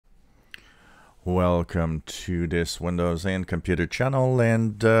Welcome to this Windows and Computer channel,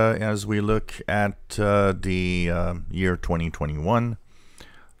 and as we look at the year 2021,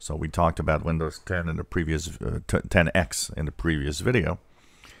 so we talked about Windows 10 in the previous 10X in the previous video.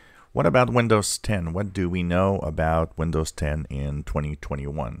 What about Windows 10? What do we know about Windows 10 in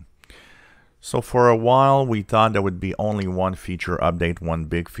 2021? So for a while we thought there would be only one feature update, one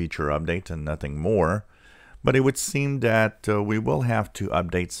big feature update and nothing more. But it would seem that we will have two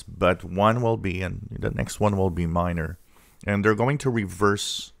updates, but one will be, and the next one will be minor. And they're going to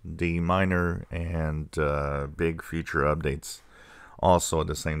reverse the minor and big feature updates also at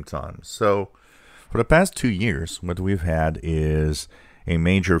the same time. So for the past 2 years, what we've had is a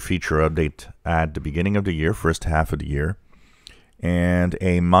major feature update at the beginning of the year, first half of the year, and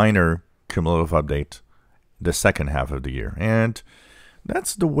a minor cumulative update the second half of the year. And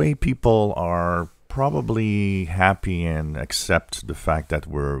that's the way people are probably happy and accept the fact that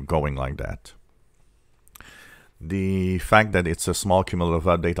we're going like that. The fact that it's a small cumulative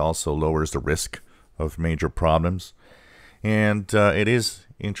update also lowers the risk of major problems. And it is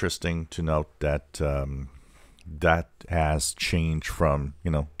interesting to note that that has changed from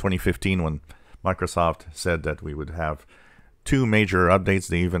 2015 when Microsoft said that we would have two major updates.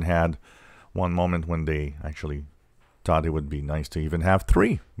 They even had one moment when they actually thought it would be nice to even have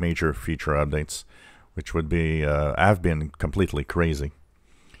three major feature updates, which would be have been completely crazy.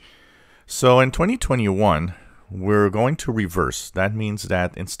 So in 2021, we're going to reverse. That means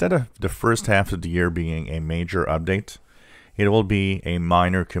that instead of the first half of the year being a major update, it will be a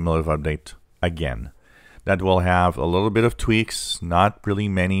minor cumulative update again. That will have a little bit of tweaks, not really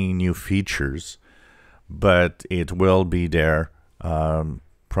many new features, but it will be there. From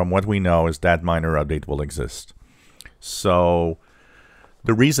what we know is that minor update will exist. So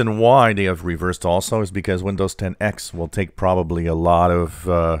the reason why they have reversed also is because Windows 10X will take probably a lot of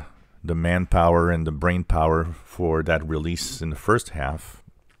the manpower and the brain power for that release in the first half.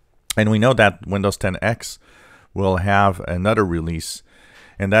 And we know that Windows 10X will have another release,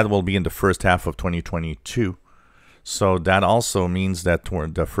 and that will be in the first half of 2022. So that also means that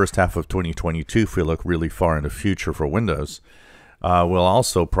toward the first half of 2022, if we look really far in the future for Windows, will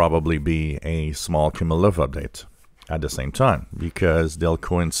also probably be a small cumulative update at the same time, because they'll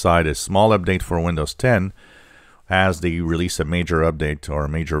coincide. A small update for Windows 10 as they release a major update or a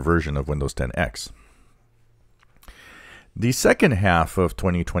major version of Windows 10X. The second half of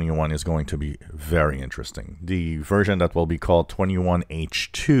 2021 is going to be very interesting. The version that will be called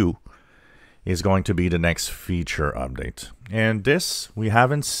 21H2 is going to be the next feature update. And this we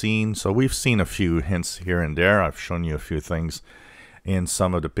haven't seen, so we've seen a few hints here and there. I've shown you a few things in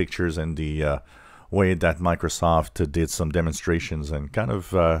some of the pictures and the way that Microsoft did some demonstrations and kind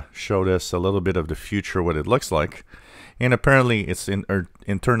of showed us a little bit of the future, what it looks like. And apparently it's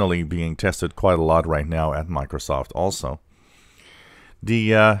internally being tested quite a lot right now at Microsoft also.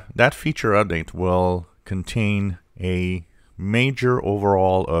 That feature update will contain a major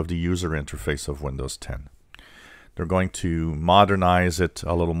overhaul of the user interface of Windows 10. They're going to modernize it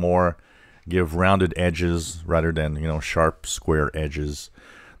a little more, give rounded edges rather than sharp square edges.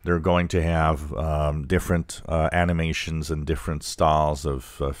 They're going to have different animations and different styles of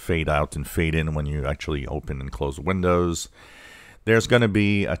fade out and fade in when you actually open and close windows. There's going to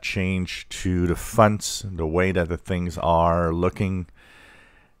be a change to the fonts, the way that the things are looking.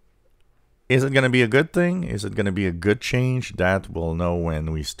 Is it going to be a good thing? Is it going to be a good change? That we'll know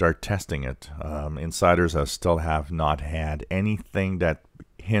when we start testing it. Insiders still have not had anything that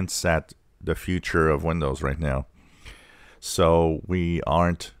hints at the future of Windows right now. So we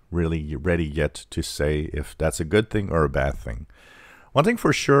aren't really ready yet to say if that's a good thing or a bad thing. One thing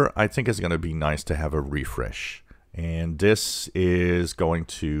for sure, I think it's going to be nice to have a refresh. And this is going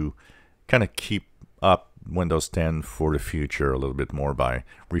to kind of keep up Windows 10 for the future a little bit more by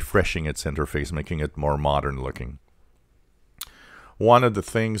refreshing its interface, making it more modern looking. One of the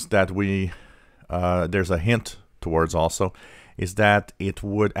things that there's a hint towards also is that it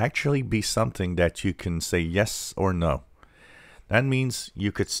would actually be something that you can say yes or no. That means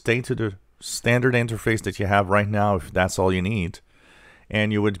you could stay to the standard interface that you have right now if that's all you need,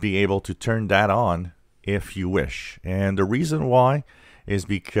 and you would be able to turn that on if you wish. And the reason why is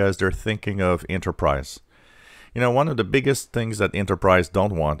because they're thinking of enterprise. One of the biggest things that enterprise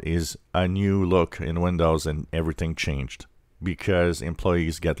don't want is a new look in Windows and everything changed, because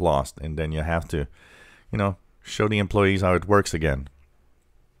employees get lost and then you have to, show the employees how it works again.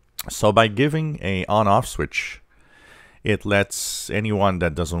 So by giving a on-off switch, it lets anyone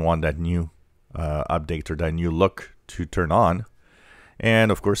that doesn't want that new update or that new look to turn on, and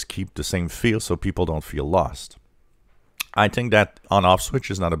of course keep the same feel so people don't feel lost. I think that on-off switch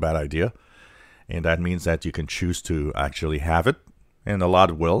is not a bad idea. And that means that you can choose to actually have it, and a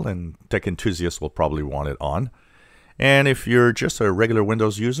lot will, and tech enthusiasts will probably want it on. And if you're just a regular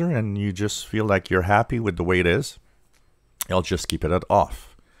Windows user and you just feel like you're happy with the way it is, you'll just keep it at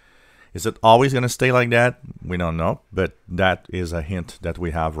off. Is it always going to stay like that? We don't know, but that is a hint that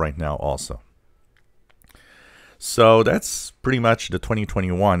we have right now also. So that's pretty much the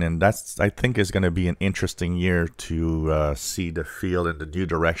 2021, and that's, I think, is going to be an interesting year to see the feel in the new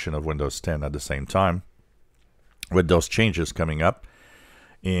direction of Windows 10 at the same time, with those changes coming up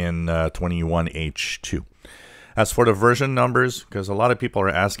in 21H2. As for the version numbers, because a lot of people are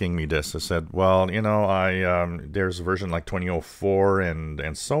asking me this, I said, well, you know, there's a version like 2004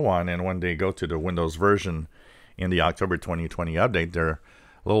 and so on, and when they go to the Windows version in the October 2020 update, they're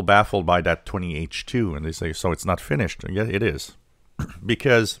a little baffled by that 20H2, and they say, so it's not finished. Yeah, it is,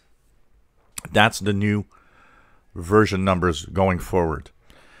 because that's the new version numbers going forward.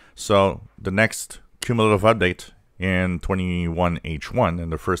 So the next cumulative update in 21H1 in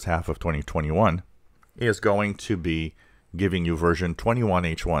the first half of 2021 is going to be giving you version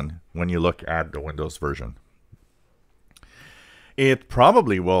 21H1 when you look at the Windows version. It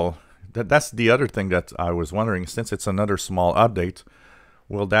probably will, that's the other thing that I was wondering, since it's another small update,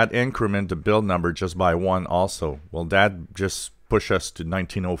 will that increment the build number just by 1 also? Will that just push us to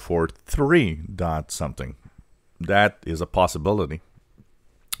 1904.3 dot something? That is a possibility,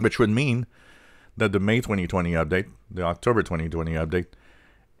 which would mean that the May 2020 update, the October 2020 update,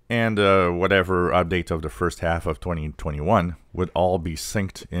 and whatever update of the first half of 2021 would all be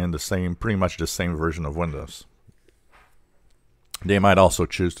synced in the same, pretty much the same version of Windows. They might also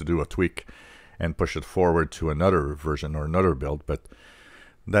choose to do a tweak and push it forward to another version or another build, but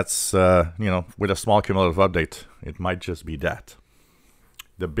that's, you know, with a small cumulative update, it might just be that.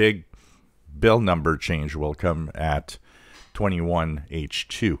 The big build number change will come at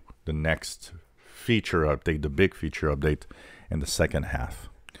 21H2, the next feature update, the big feature update in the second half.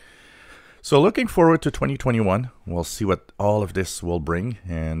 So looking forward to 2021, we'll see what all of this will bring,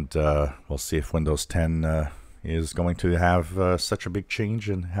 and we'll see if Windows 10 is going to have such a big change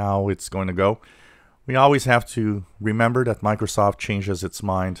and how it's going to go. We always have to remember that Microsoft changes its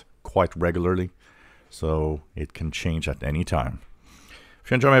mind quite regularly, so it can change at any time. If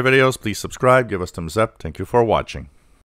you enjoy my videos, please subscribe, give us thumbs up. Thank you for watching.